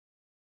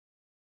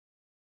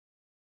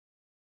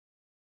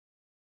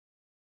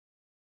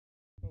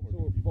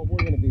but we're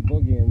going to be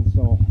boogieing,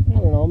 so I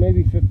don't know,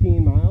 maybe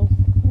 15 miles.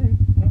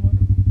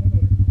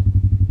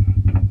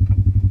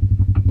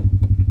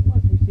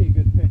 Unless we see a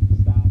good pick to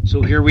stop.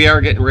 So here we are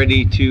getting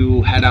ready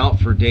to head out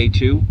for day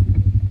 2.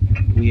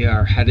 We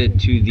are headed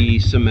to the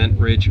Cement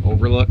Ridge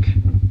Overlook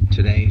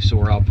today, so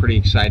we're all pretty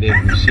excited.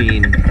 We've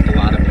seen a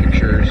lot of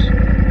pictures,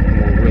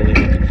 and we're really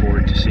looking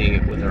forward to seeing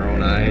it with our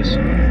own eyes.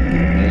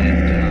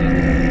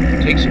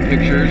 And take some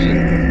pictures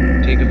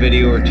and take a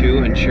video or two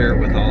and share it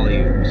with all of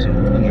you. So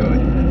enjoy.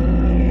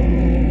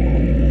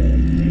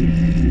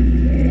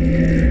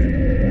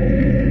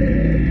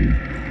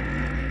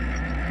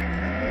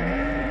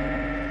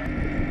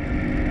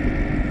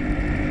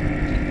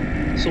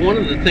 So one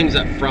of the things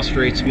that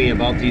frustrates me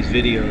about these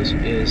videos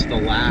is the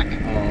lack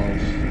of,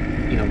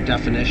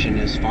 definition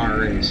as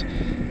far as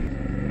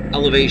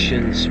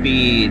elevation,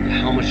 speed,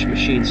 how much the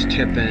machine's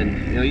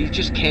tipping. You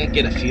just can't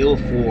get a feel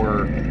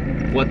for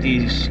what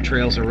these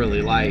trails are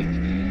really like.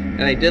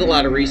 And I did a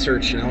lot of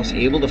research, and I was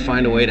able to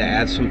find a way to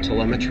add some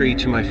telemetry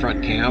to my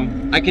front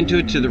cam. I can do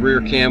it to the rear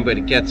cam, but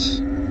it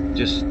gets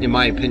just, in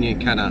my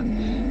opinion, kind of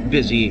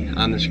busy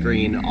on the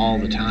screen all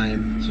the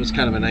time. So it's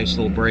kind of a nice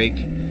little break.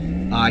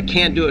 I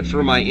can't do it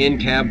for my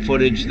in-cab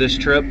footage this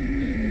trip.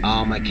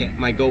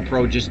 My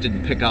GoPro just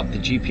didn't pick up the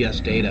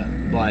GPS data,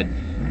 but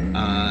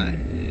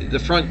the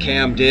front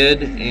cam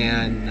did,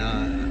 and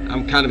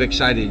I'm kind of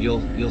excited.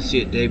 You'll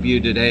see it debut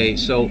today.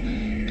 So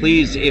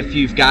please, if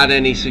you've got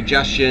any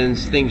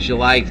suggestions, things you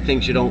like,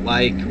 things you don't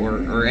like,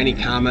 or any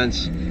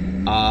comments,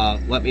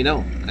 let me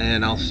know,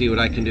 and I'll see what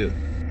I can do.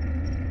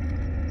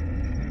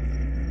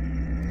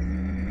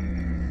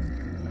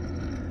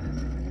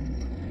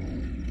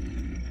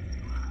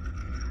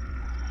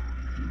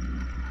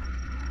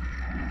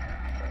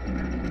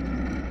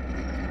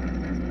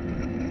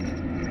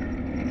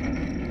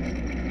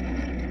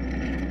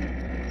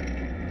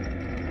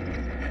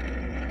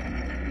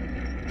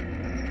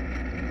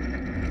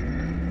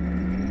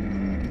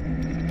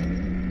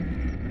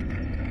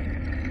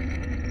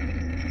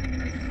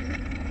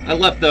 I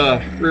left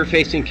the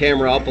rear-facing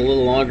camera up a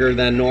little longer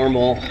than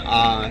normal.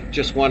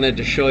 Just wanted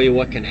to show you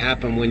what can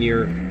happen when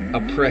you're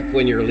a prick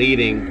when you're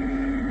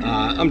leading.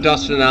 I'm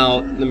dusting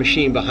out the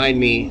machine behind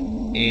me,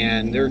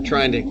 and they're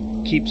trying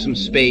to keep some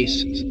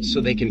space so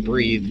they can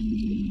breathe.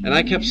 And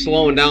I kept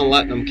slowing down,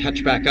 letting them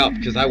catch back up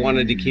because I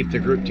wanted to keep the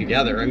group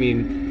together. I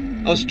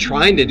mean, I was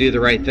trying to do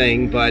the right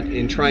thing, but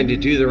in trying to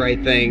do the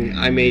right thing,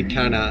 I made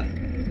kind of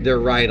their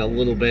ride a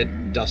little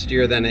bit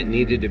dustier than it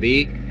needed to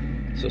be.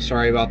 So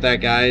sorry about that,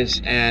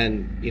 guys.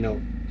 And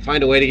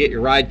find a way to get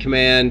your ride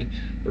command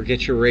or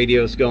get your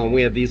radios going.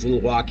 We have these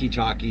little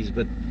walkie-talkies,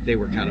 but they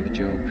were kind of a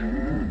joke.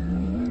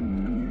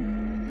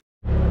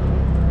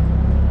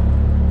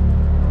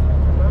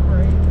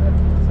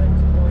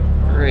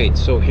 Alright,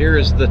 so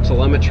here's the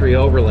telemetry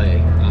overlay.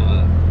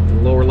 In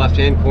the lower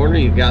left-hand corner,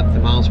 you've got the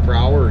miles per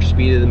hour or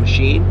speed of the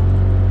machine.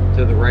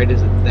 To the right of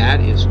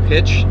that is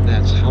pitch.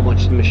 That's how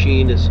much the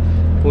machine is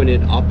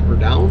pointed up or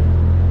down.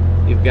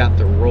 You've got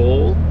the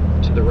roll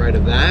to the right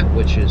of that,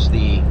 which is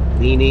the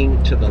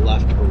leaning to the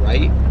left or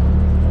right.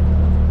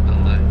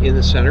 In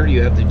the center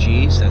you have the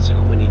G's. That's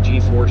how many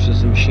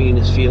G-forces the machine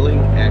is feeling,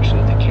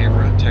 actually the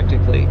camera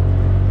technically.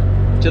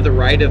 To the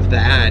right of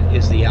that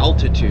is the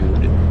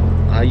altitude.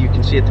 You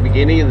can see at the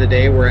beginning of the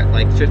day we're at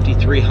like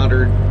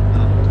 5,300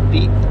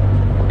 feet.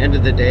 End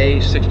of the day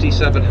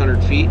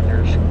 6,700 feet.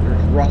 There's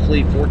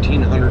roughly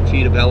 1,400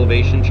 feet of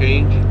elevation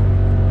change.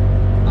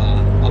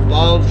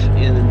 Above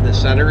in the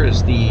center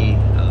is the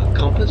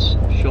compass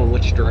showing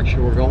which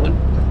direction we're going.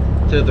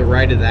 To the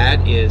right of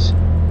that is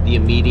the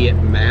immediate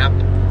map,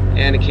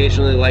 and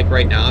occasionally, like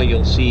right now,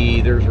 you'll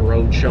see there's a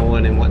road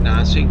showing and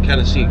whatnot, so you can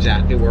kind of see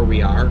exactly where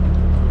we are.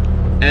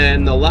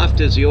 And the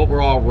left is the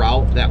overall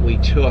route that we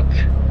took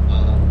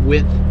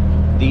with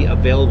the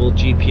available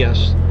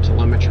GPS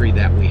telemetry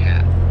that we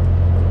had.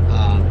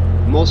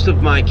 Most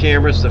of my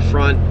cameras, the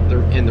front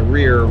and the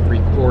rear,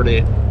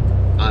 recorded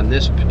on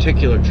this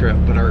particular trip,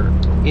 but our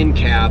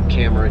in-cab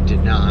camera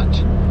did not.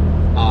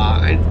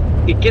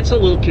 It gets a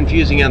little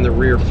confusing on the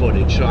rear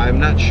footage, so I'm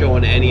not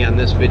showing any on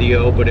this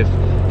video, but if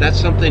that's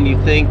something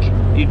you think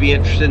you'd be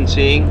interested in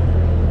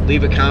seeing,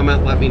 leave a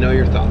comment, let me know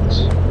your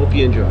thoughts. Hope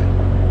you enjoy.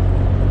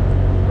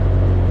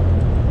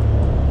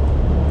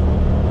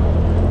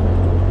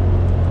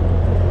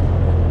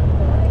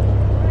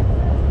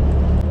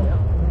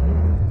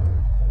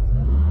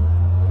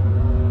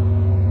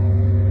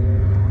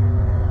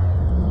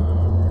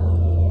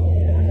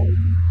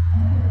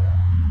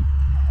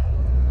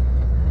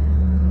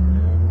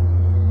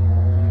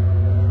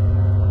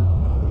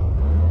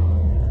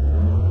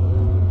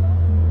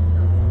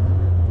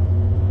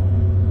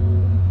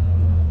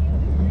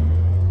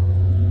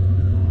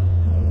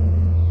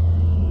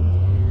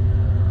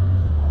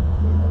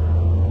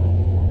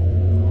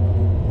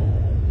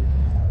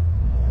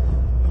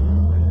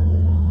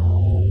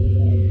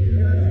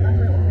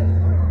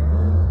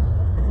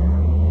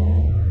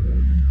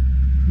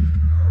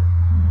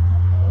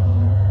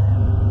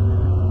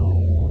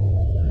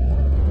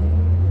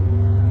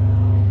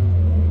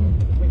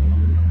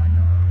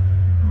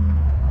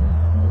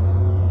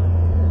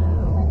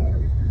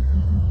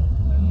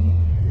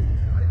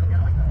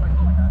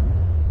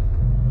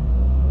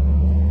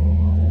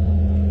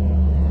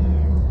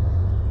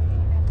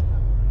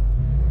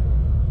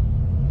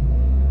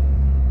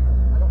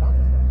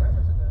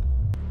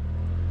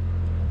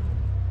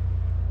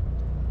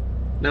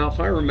 Now,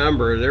 if I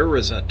remember, there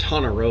was a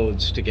ton of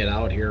roads to get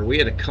out here. We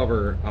had to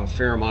cover a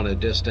fair amount of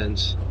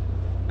distance.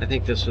 I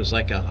think this was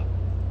like a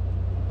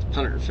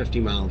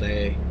 150-mile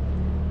day.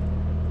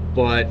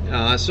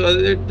 But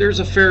so there's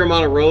a fair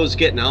amount of roads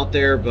getting out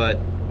there, but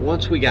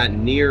once we got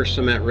near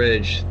Cement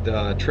Ridge,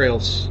 the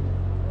trails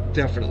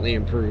definitely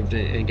improved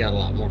and got a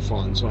lot more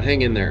fun. So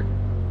hang in there.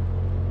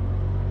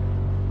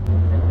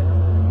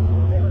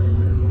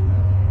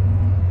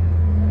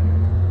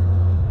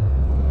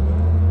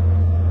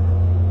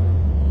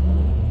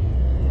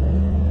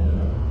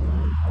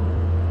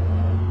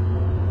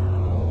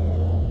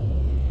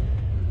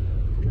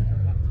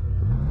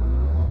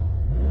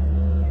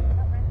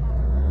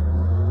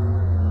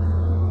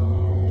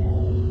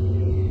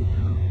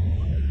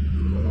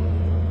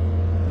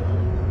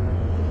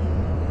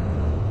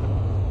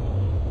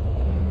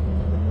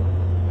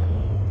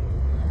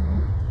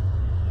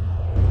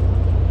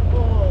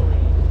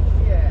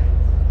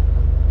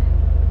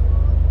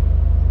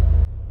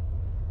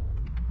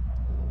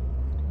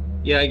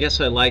 Yeah, I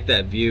guess I like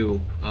that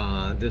view.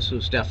 This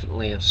was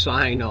definitely a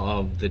sign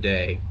of the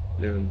day.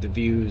 The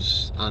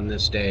views on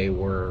this day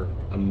were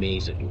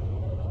amazing.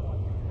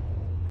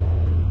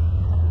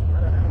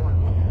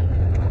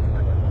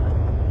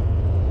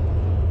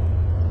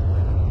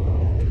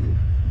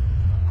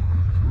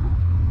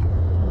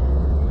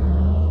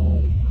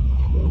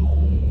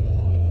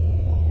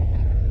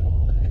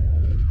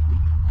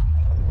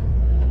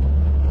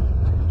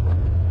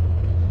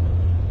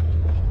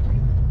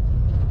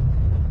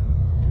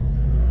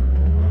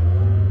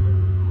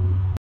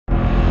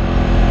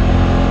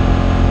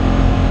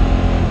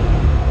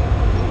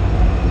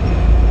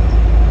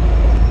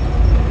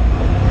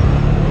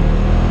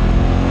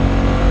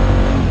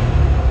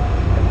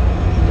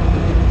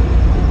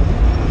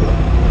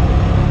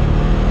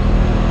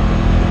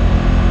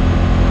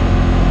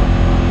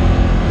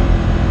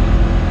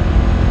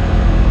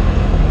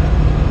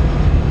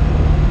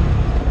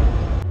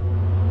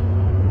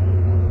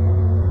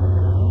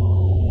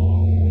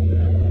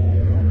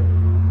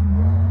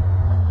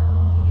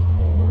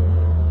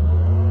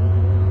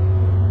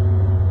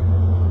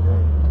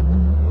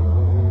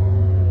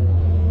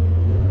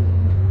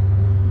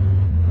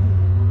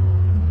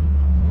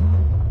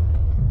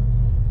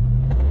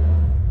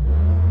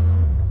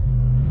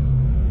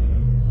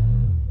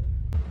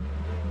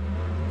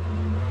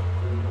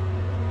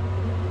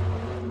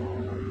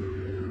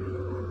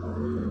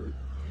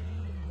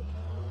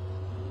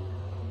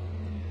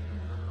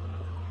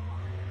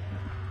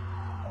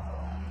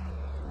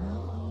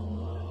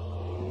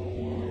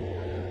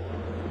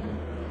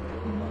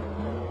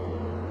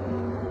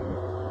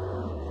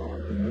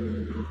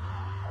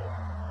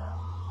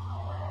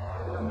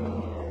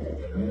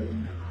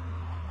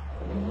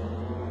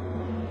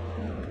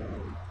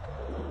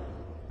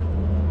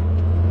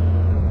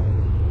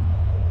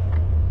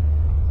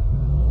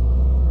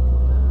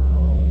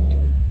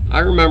 I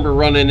remember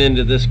running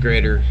into this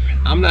grader.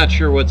 I'm not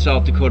sure what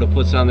South Dakota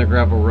puts on their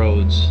gravel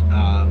roads.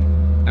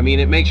 I mean,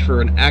 it makes for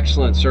an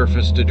excellent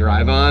surface to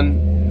drive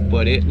on,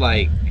 but it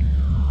like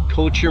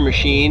coats your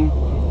machine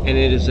and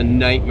it is a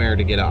nightmare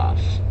to get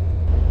off.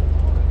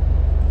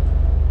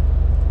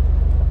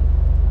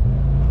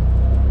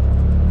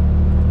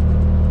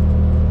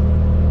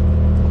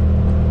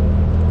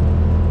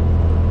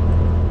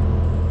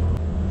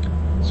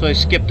 So I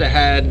skipped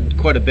ahead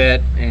quite a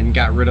bit and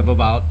got rid of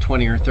about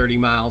 20 or 30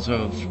 miles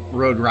of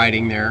road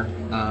riding there,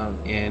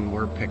 and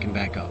we're picking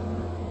back up.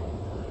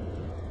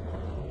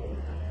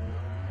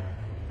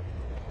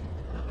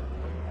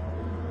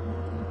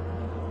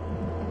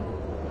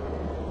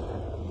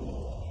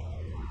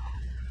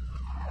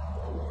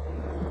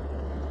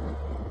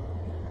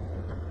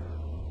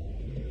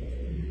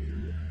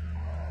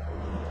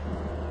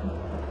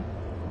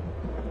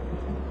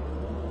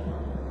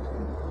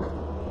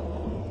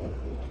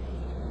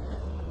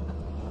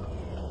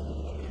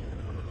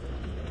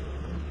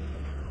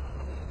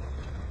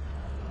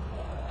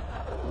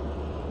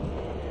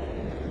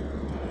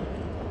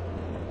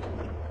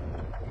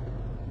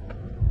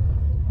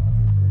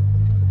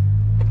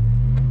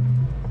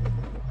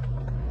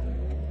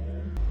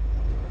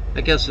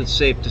 I guess it's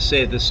safe to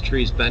say this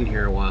tree's been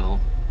here a while.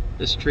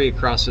 This tree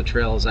across the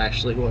trail is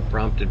actually what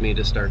prompted me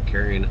to start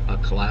carrying a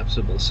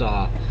collapsible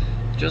saw.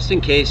 Just in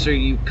case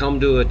you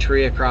come to a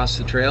tree across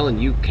the trail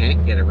and you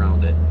can't get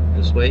around it.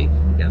 This way,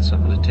 you got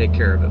something to take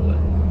care of it with.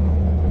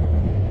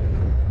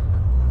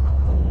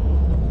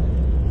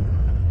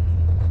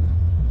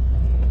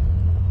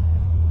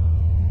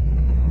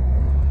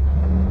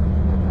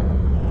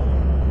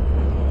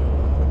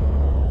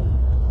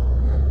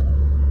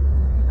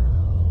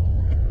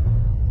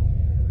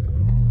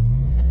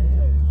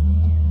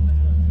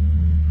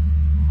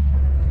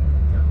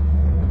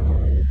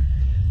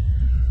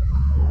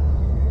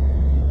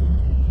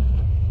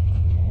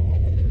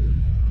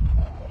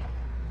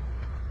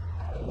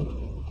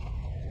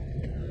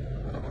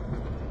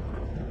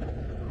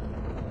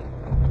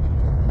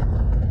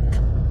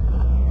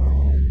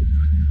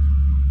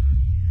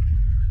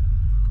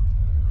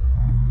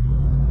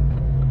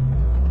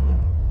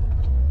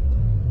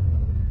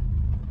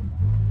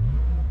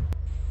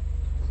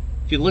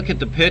 If you look at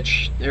the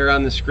pitch there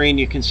on the screen,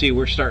 you can see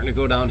we're starting to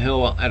go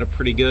downhill at a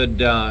pretty good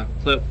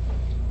clip.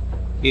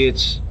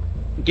 It's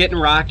getting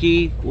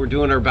rocky. We're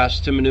doing our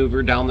best to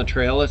maneuver down the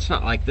trail. It's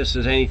not like this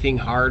is anything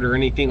hard or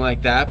anything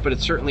like that, but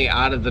it's certainly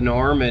out of the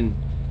norm and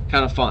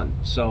kind of fun.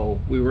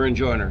 So we were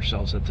enjoying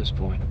ourselves at this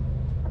point.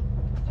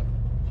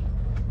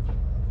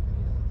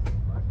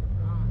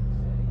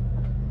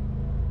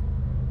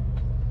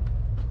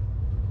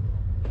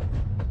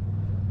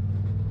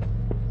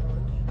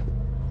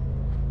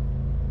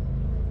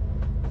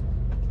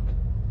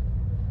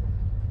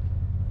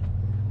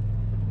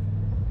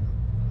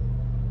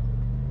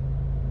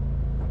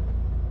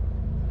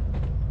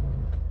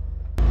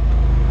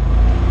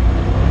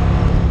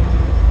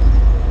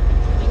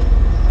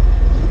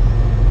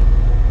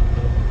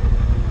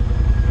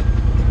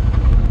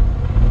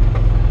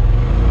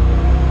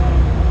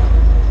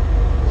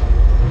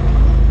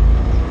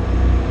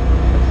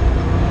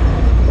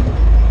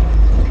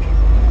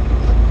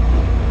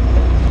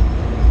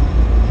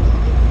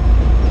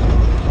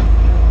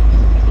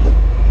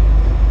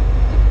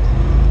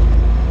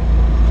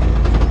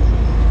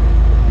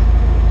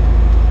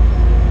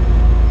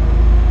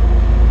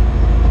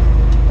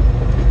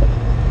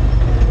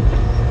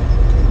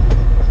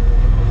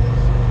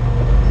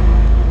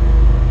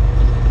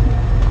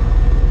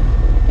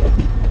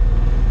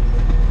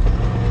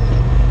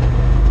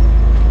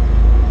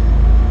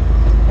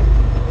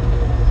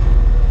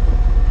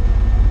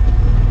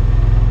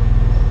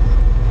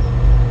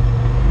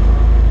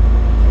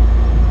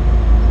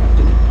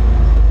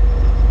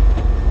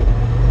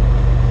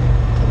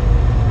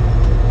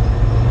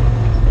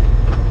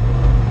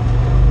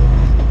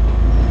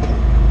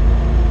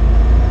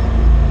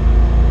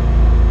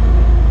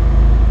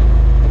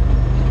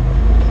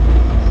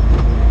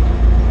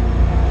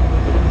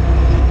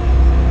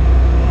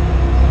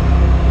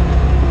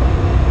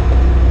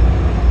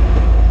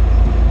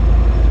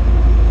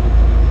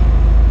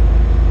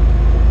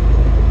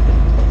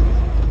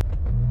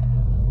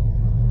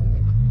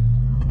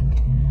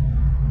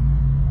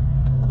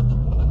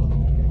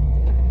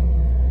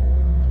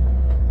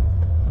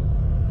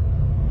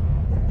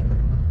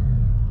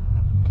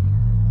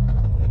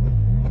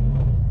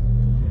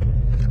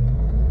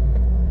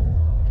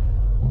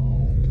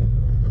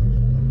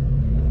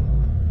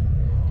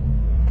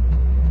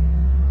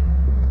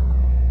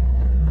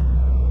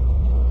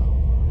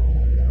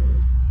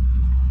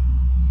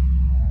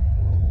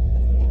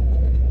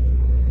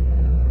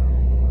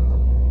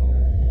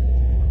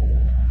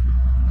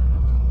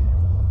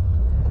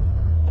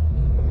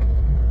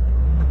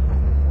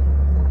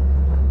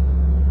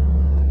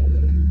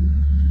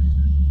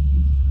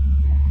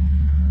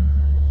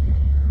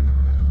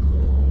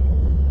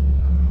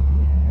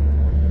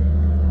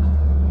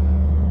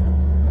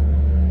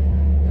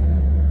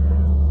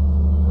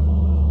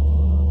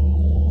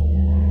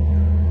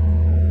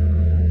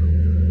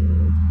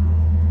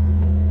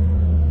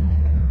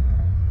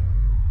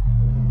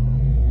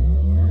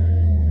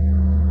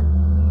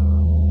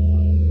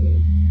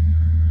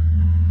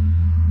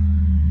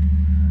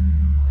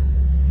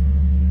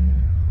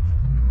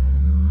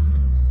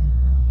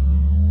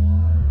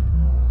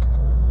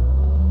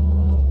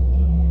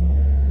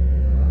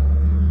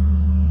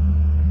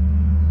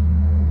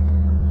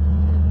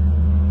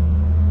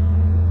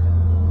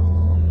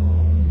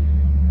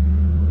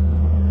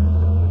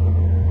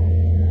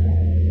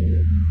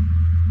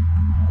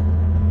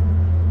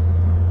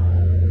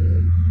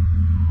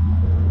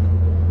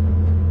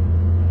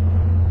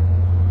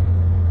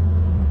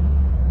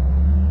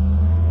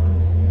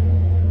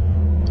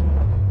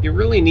 You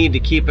really need to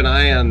keep an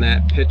eye on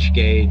that pitch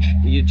gauge.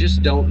 You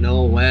just don't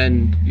know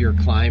when you're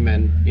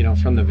climbing, you know,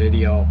 from the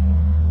video.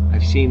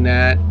 I've seen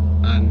that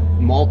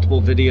on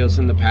multiple videos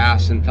in the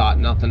past and thought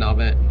nothing of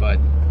it, but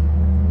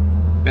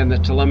and the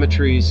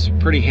telemetry's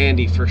pretty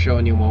handy for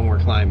showing you when we're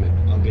climbing.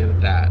 I'll give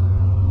it that.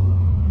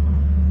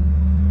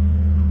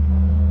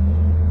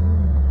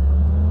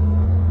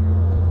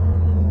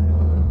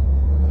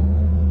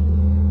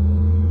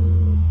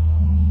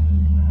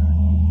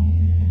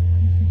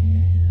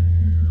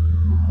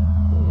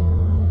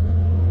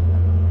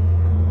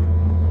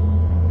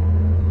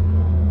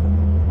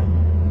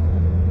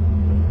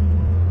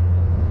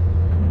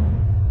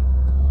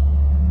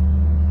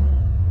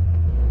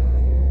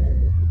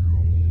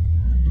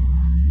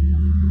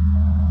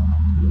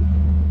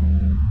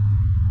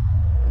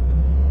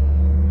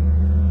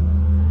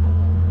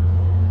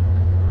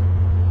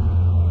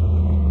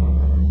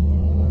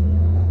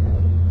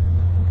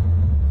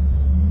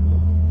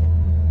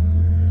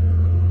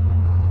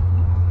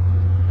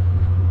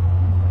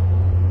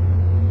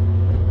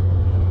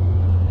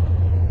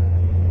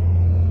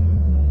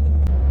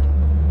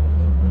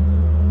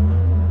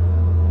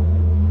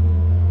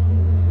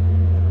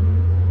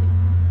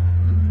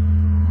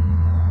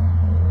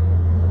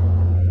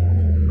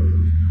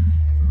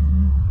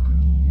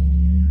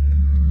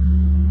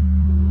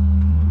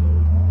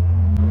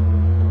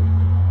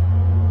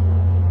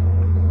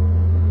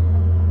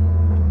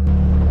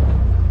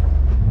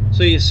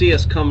 So you see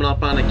us coming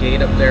up on a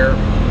gate up there.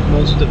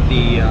 Most of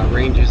the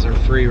ranges are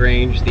free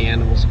range. The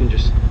animals can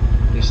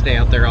they stay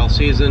out there all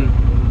season.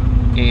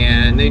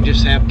 And they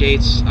just have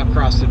gates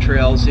across the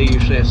trails. They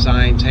usually have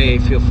signs, hey,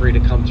 feel free to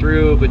come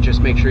through, but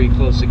just make sure you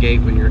close the gate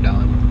when you're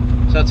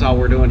done. So that's all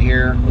we're doing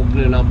here,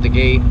 opening up the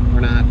gate. We're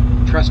not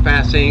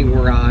trespassing,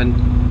 we're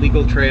on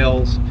legal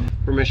trails,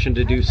 permission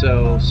to do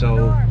so,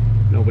 so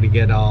nobody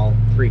get all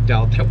freaked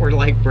out that we're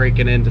like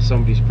breaking into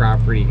somebody's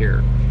property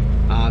here.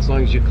 As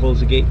long as you close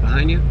the gate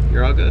behind you,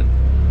 you're all good.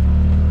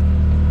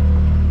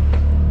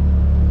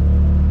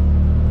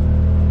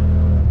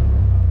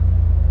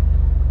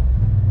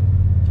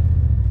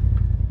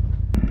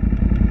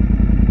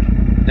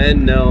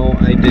 And no,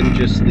 I didn't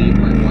just leave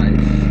my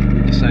wife.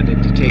 We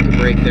decided to take a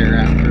break there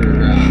after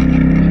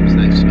she was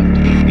nice enough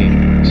to leave the gate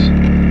for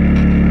us.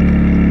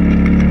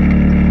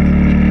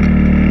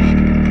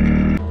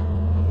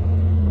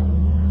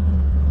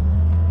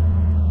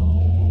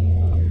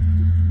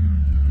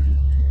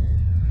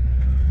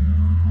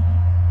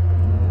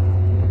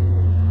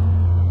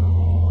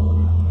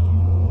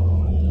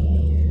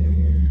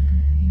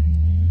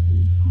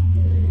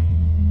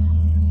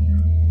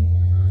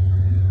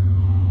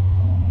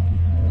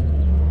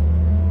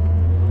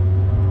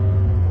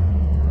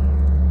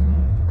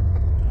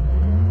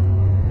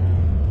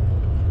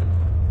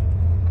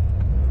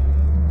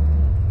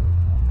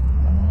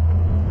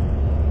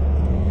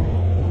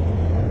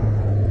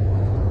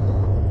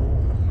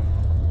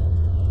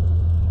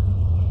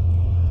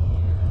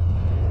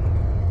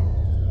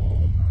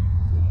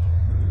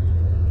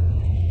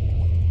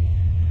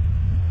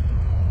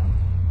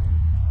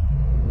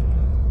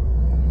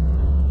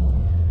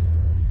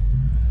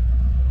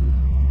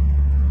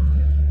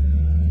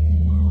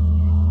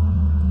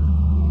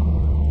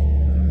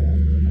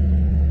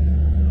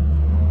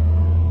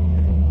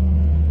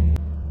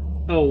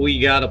 Oh, we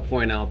gotta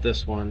point out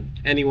this one.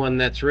 Anyone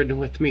that's ridden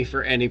with me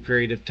for any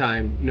period of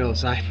time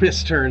knows I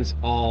miss turns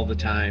all the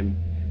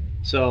time.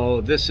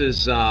 So this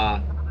is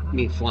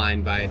me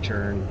flying by a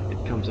turn.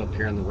 It comes up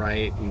here on the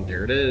right, and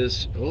there it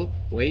is. Oh,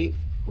 wait,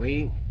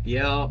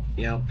 yeah,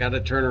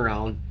 gotta turn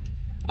around.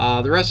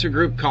 The rest of the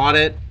group caught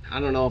it. I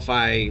don't know if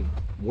I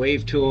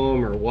waved to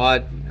them or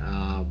what,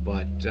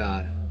 but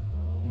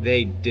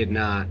they did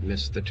not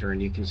miss the turn.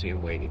 You can see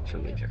them waiting for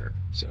me there.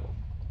 So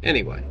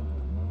anyway,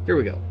 here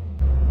we go.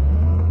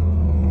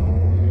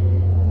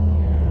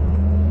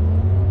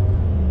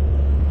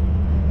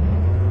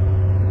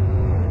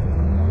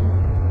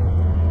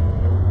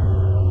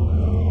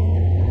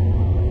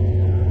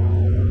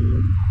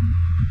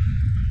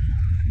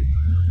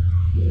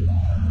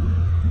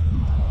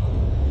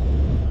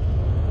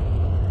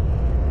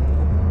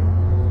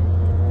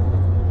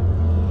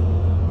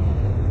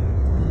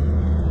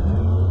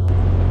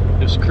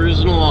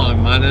 Cruising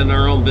along, minding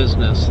our own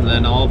business, and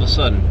then all of a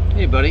sudden,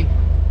 hey buddy.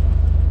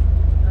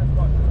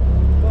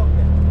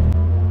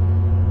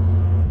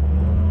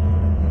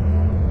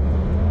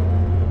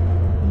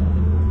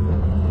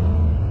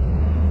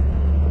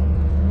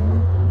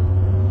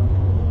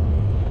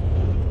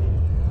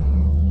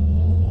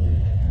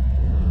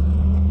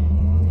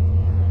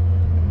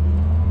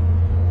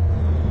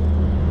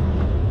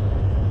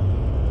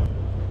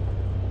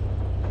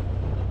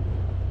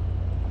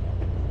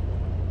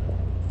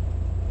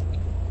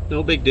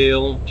 No big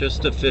deal,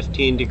 just a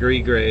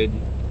 15-degree grade,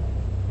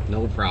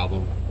 no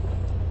problem.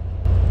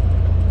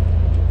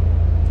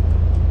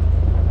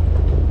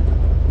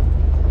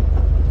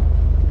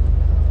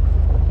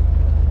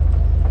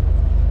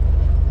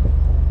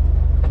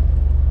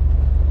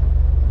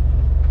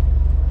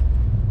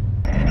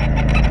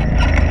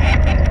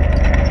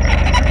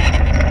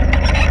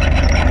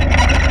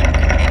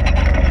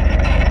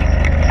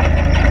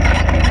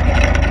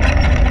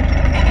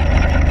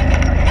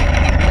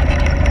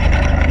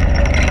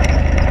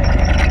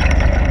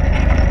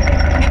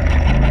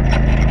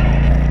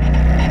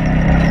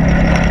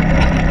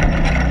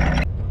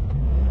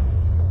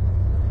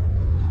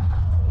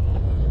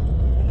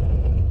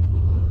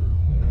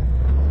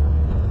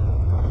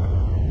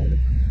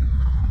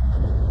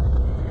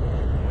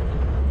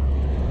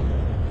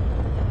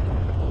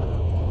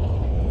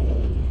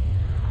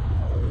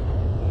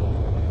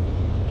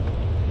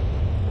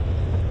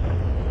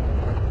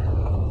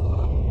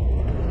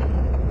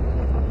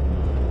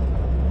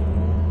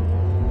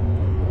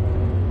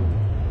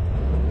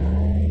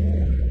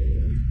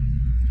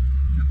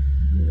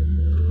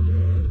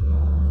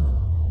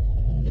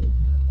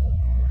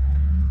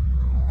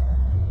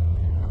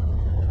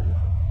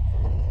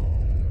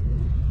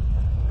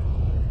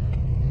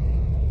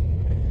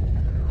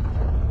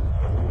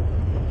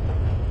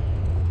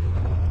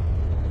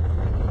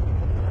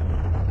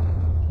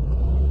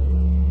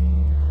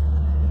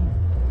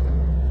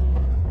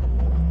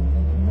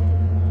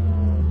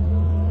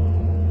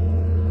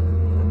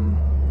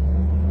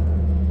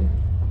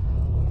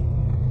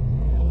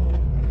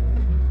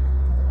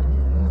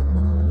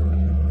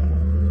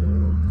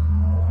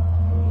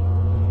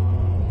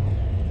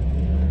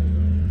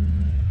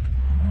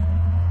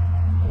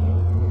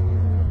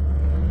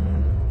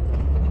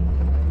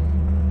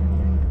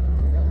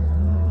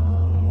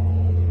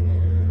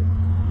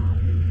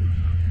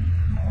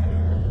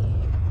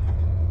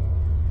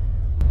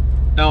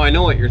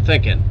 know what you're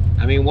thinking.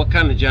 I mean, what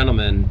kind of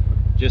gentleman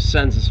just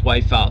sends his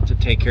wife out to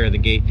take care of the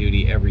gate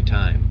duty every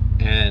time?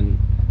 And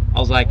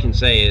all I can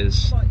say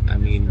is, I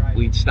mean,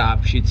 we'd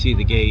stop, she'd see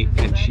the gate,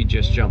 and she'd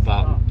just jump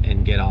out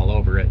and get all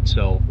over it.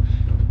 So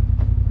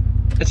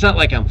it's not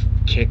like I'm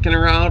kicking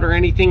her out or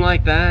anything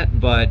like that,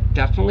 but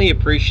definitely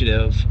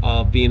appreciative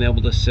of being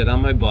able to sit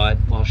on my butt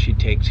while she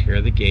takes care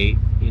of the gate,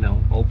 you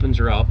know, opens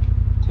her up,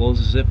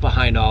 closes it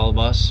behind all of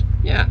us.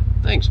 Yeah,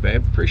 thanks,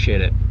 babe,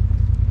 appreciate it.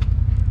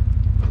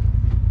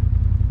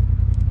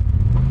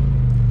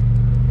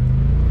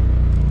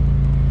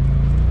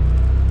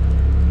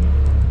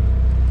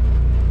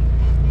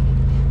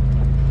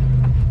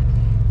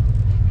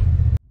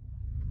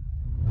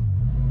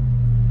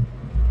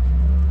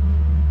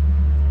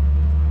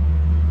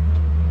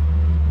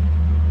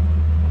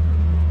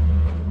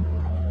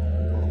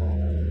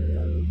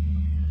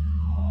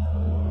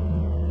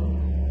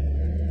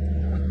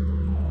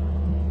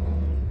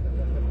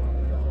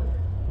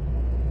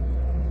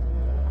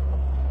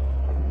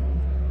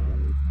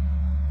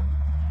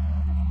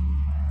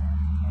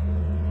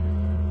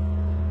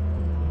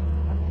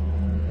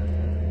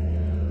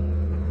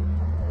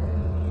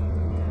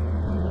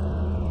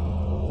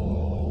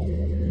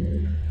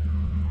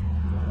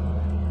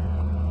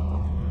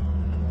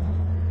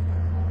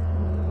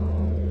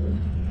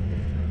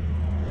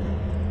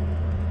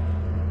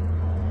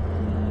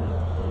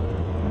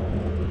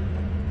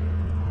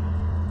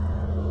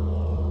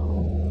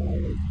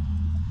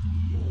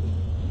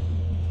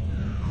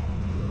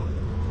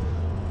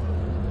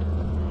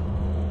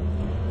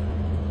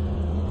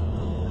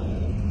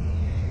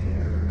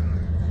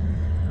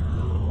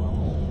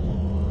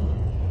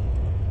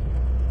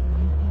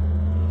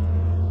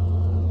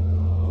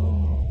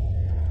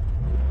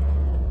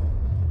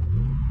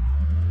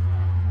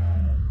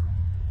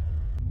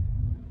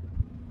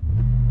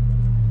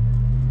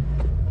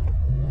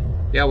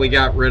 Yeah, we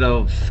got rid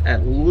of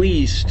at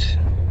least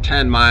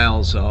 10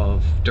 miles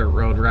of dirt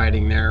road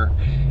riding there,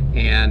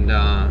 and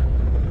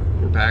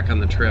we're back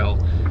on the trail.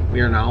 We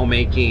are now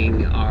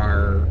making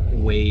our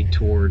way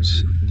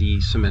towards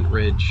the Cement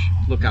Ridge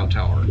Lookout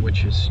Tower,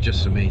 which is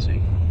just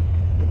amazing.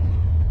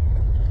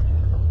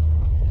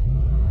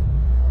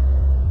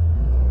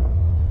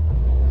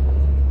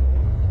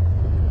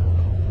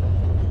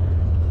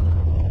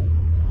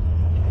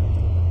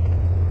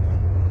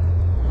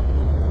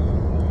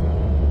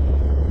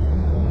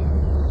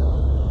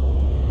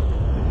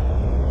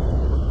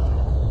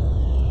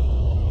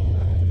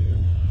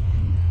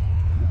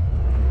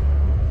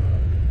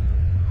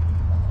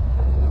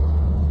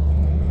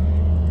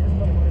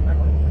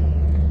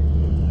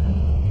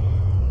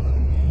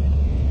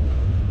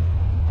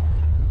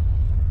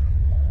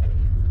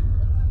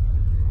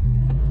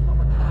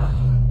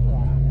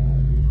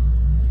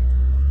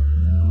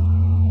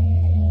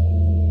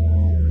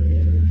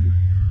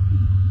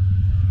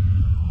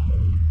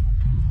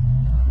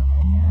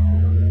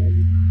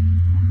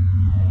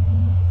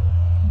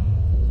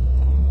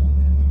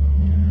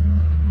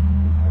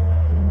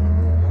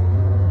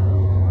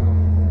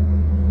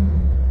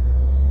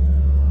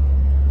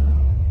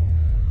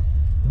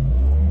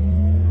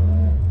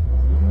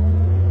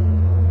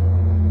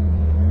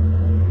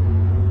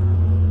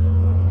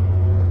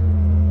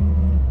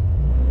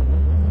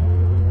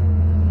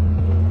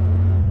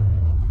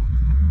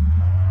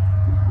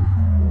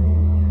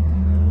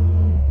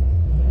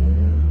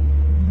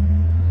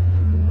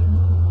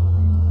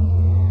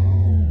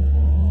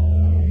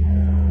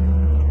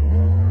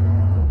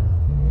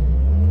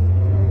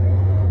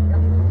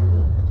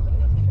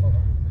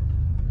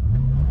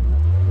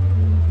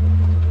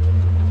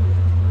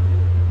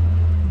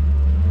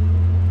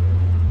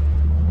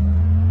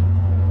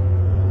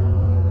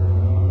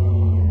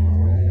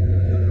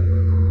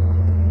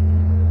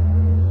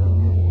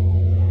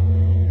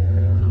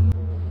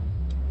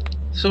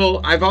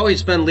 So I've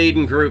always been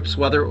leading groups,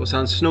 whether it was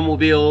on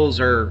snowmobiles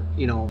or,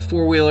 you know,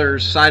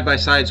 four-wheelers,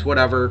 side-by-sides,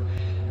 whatever.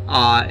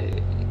 I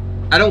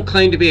don't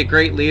claim to be a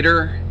great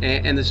leader,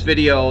 and this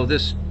video,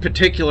 this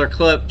particular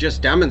clip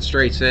just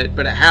demonstrates it,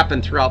 but it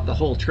happened throughout the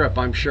whole trip,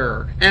 I'm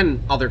sure,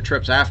 and other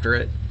trips after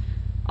it.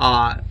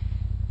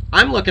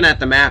 I'm looking at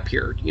the map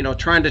here, you know,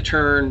 trying to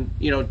turn,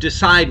 you know,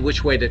 decide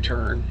which way to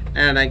turn.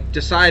 And I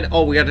decide,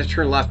 oh, we got to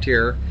turn left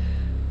here.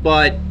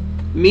 But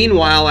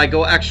meanwhile, I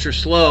go extra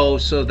slow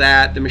so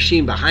that the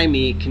machine behind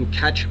me can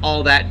catch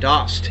all that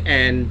dust,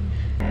 and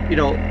you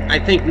know, I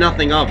think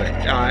nothing of it.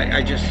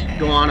 I just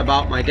go on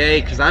about my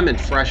day because I'm in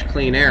fresh,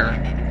 clean air,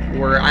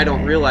 where I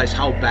don't realize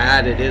how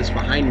bad it is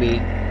behind me.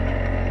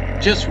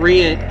 Just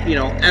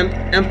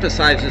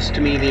emphasizes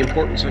to me the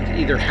importance of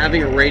either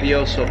having a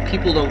radio so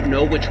people don't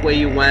know which way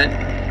you went.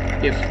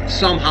 If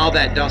somehow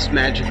that dust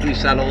magically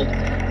settled,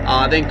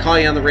 then call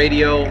you on the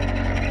radio.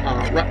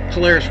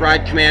 Polaris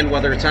Ride Command,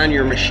 whether it's on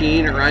your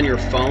machine or on your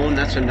phone,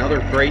 that's another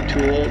great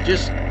tool.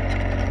 Just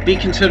be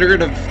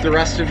considerate of the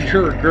rest of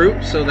your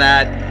group so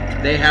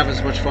that they have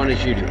as much fun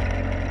as you do.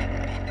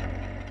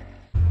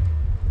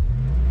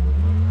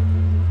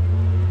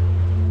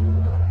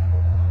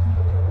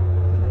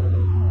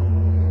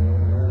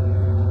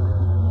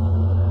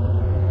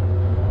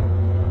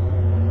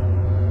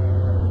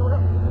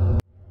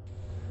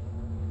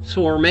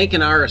 So we're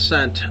making our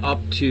ascent up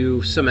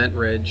to Cement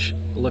Ridge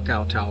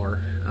Lookout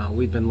Tower.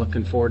 We've been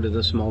looking forward to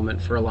this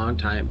moment for a long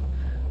time.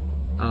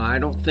 I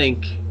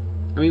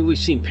mean, we've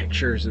seen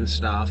pictures and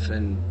stuff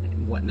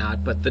and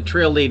whatnot, but the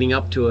trail leading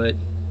up to it,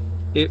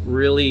 it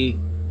really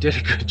did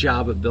a good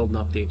job of building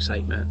up the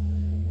excitement.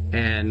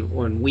 And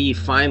when we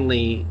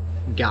finally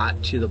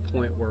got to the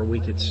point where we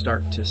could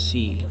start to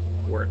see,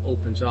 where it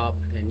opens up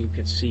and you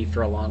could see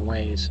for a long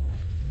ways,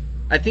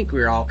 I think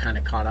we were all kind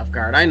of caught off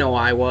guard. I know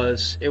I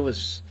was. It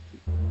was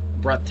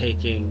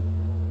breathtaking,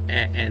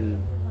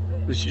 and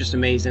it was just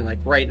amazing. Like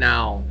right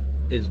now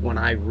is when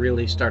I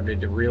really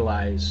started to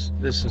realize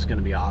this is going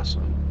to be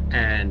awesome,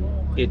 and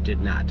it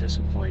did not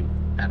disappoint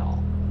at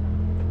all.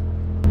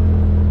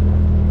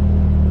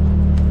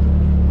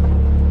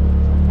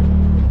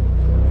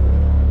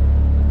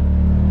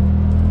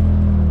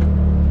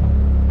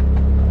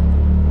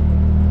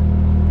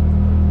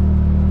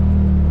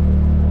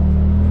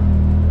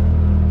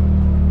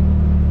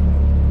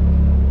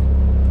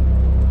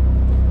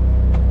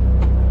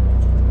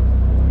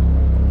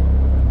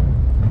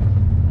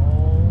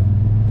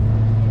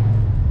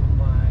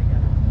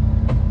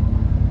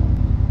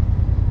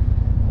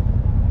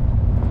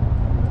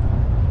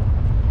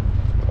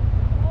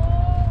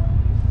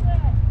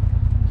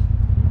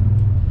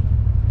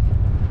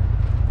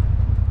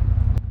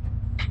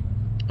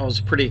 I was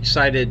pretty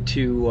excited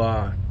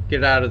to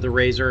get out of the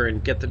RPMrsxs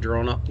and get the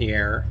drone up in the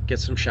air, get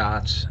some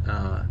shots.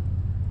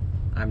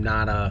 I'm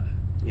not a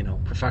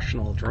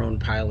professional drone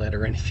pilot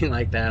or anything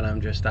like that.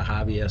 I'm just a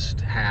hobbyist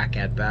hack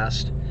at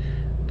best.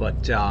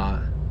 But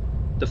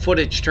the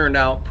footage turned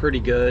out pretty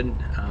good.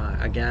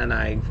 Again,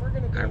 I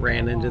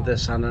ran into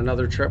this on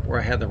another trip where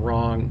I had the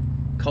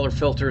wrong color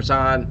filters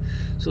on,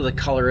 so the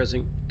color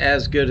isn't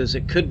as good as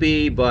it could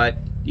be, but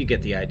you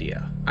get the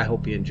idea. I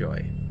hope you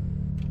enjoy.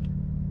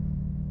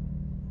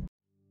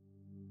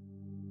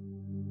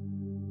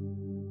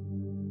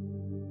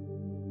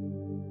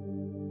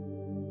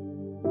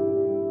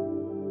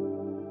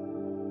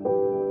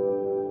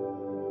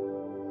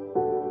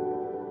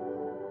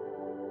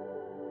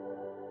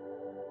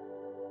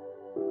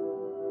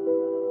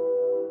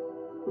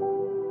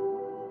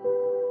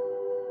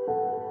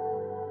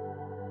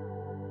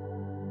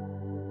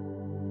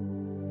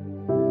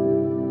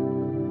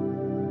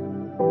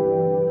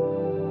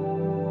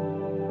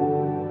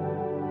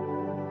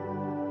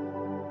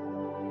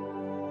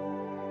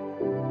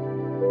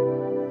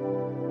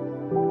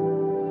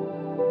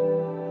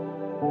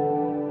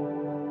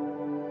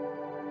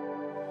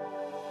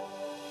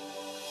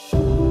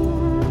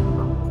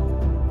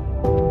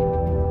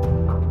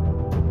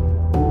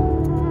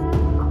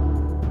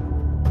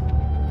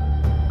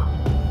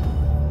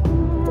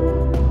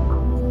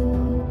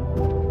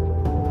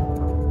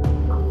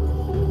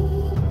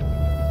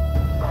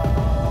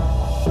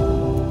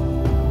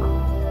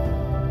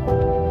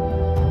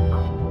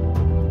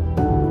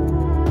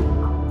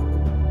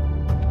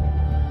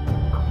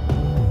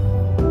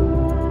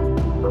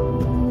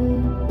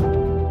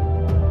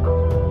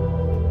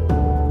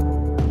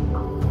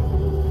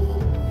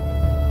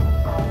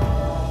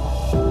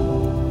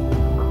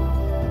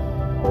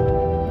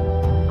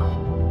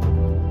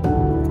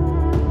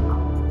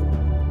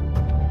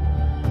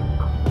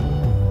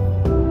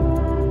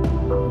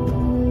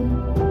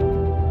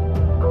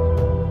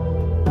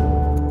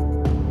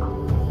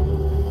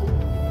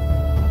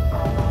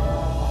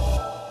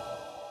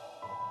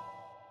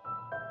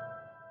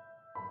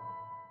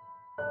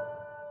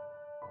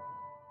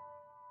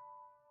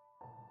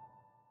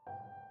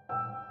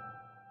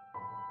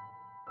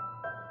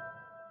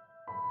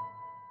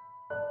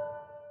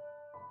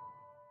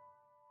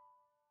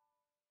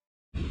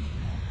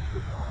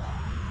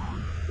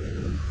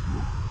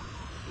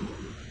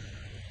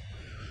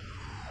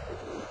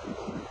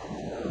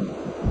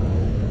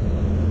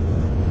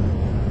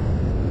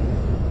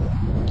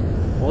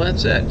 Well,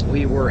 that's it.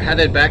 We were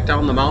headed back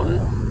down the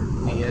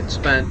mountain. We had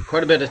spent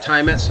quite a bit of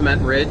time at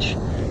Cement Ridge.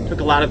 Took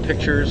a lot of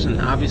pictures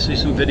and obviously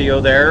some video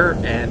there,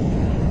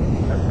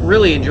 and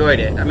really enjoyed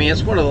it. I mean,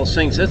 it's one of those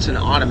things, it's an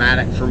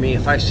automatic for me.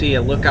 If I see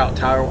a lookout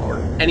tower or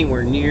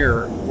anywhere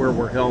near where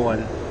we're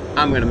going,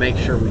 I'm going to make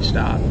sure we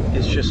stop.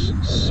 It's just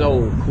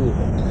so cool.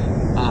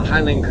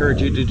 Highly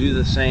encourage you to do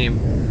the same.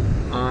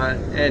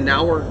 And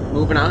now we're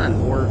moving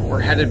on. We're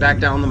headed back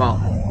down the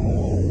mountain.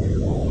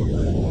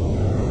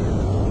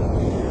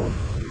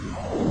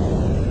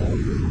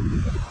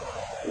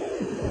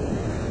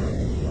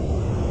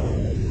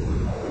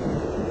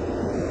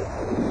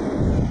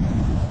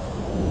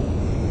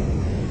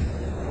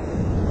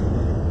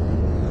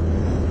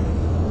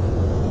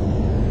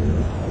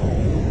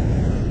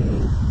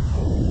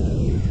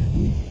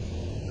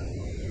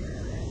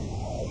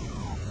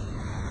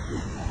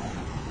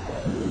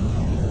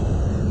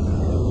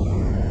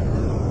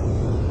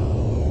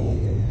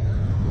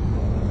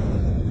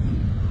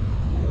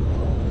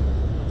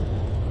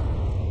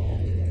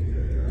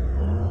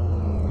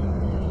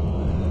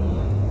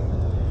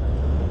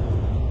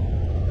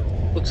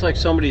 Looks like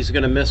somebody's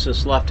going to miss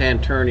this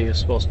left-hand turn he is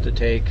supposed to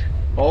take.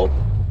 Oh,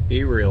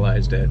 he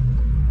realized it.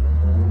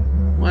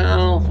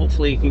 Well,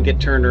 hopefully you can get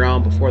turned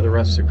around before the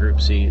rest of the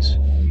group sees.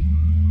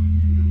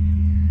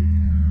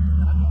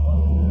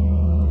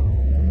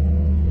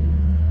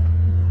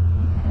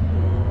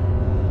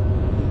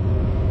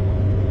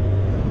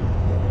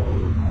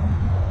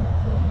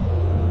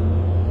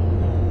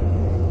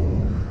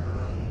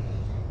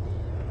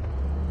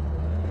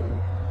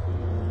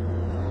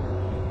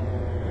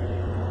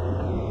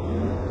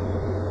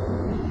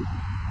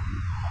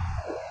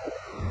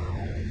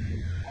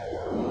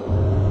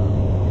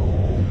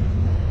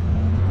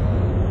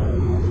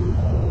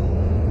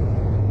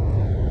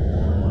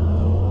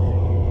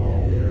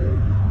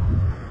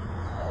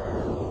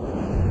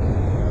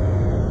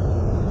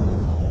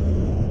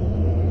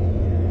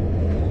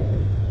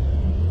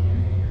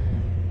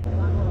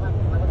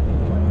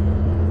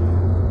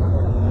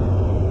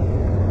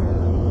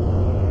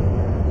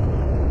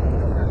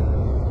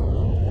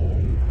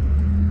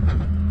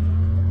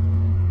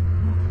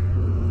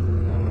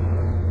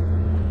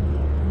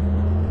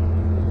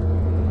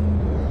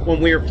 When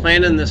we were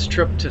planning this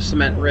trip to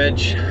Cement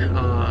Ridge,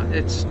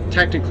 it's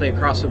technically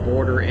across the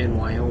border in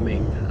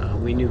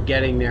Wyoming. We knew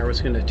getting there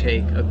was going to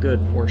take a good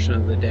portion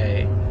of the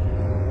day,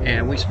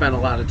 and we spent a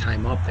lot of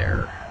time up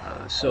there.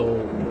 So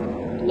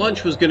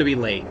lunch was going to be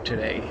late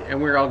today,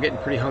 and we were all getting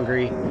pretty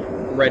hungry,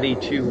 ready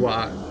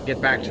to get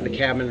back to the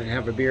cabin and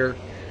have a beer.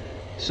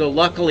 So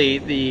luckily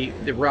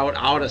the route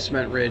out of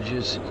Cement Ridge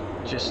is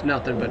just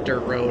nothing but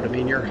dirt road. I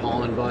mean, you're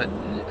hauling butt.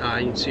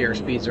 You can see our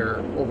speeds are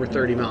over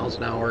 30 miles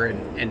an hour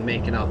and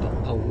making up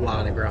a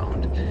lot of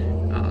ground.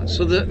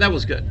 So that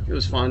was good. It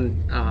was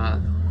fun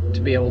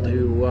to be able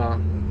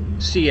to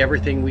see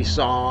everything we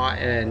saw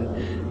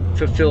and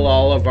fulfill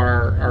all of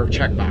our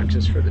check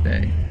boxes for the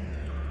day.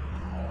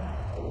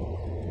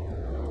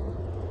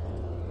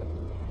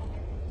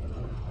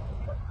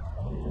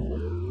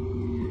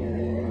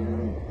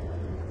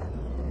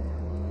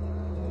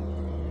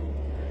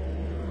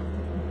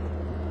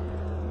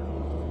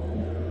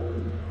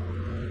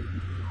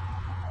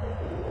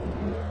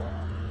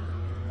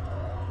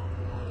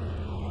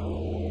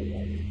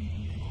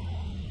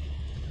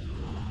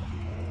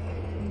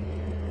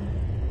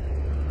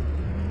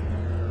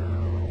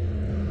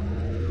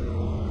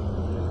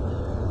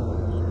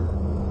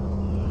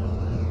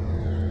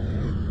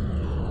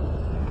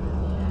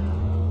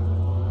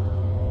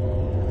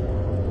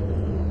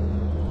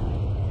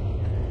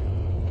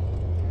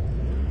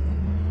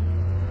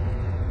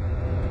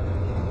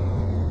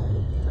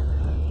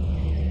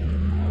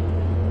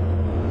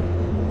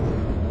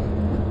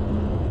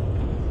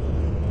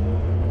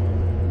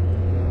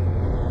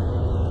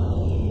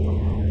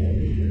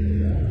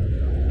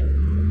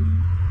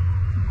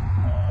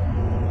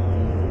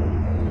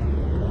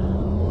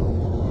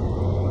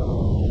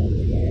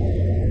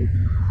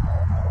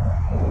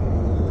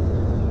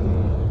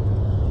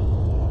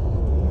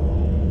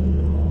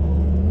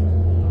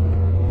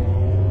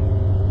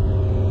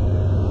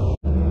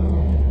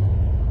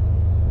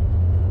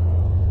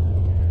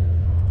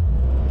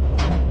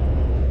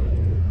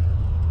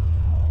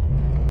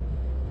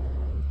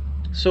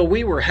 So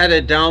we were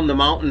headed down the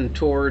mountain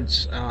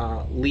towards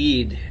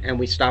Lead, and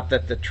we stopped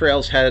at the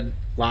Trails Head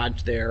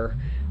Lodge there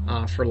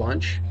for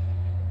lunch.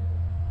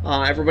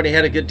 Everybody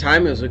had a good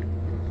time. It was a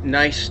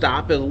nice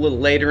stop. It was a little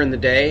later in the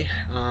day.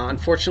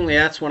 Unfortunately,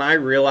 that's when I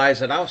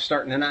realized that I was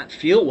starting to not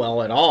feel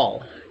well at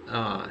all.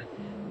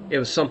 It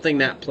was something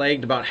that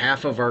plagued about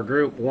half of our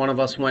group. One of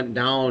us went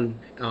down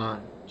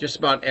just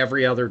about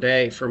every other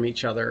day from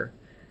each other.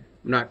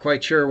 I'm not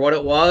quite sure what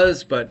it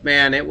was, but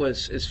man, it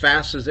was as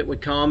fast as it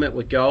would come, it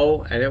would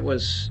go, and it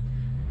was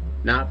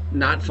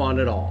not fun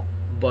at all.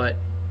 But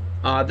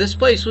this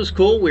place was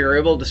cool. We were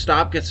able to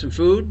stop, get some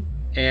food,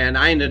 and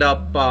I ended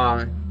up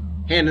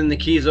handing the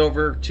keys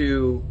over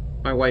to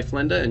my wife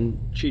Linda, and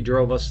she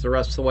drove us the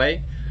rest of the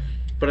way.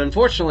 But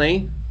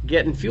unfortunately,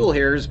 getting fuel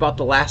here is about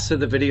the last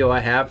of the video I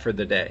have for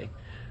the day.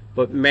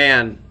 But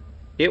man,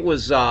 it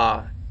was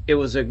a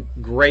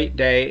great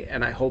day,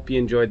 and I hope you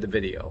enjoyed the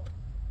video.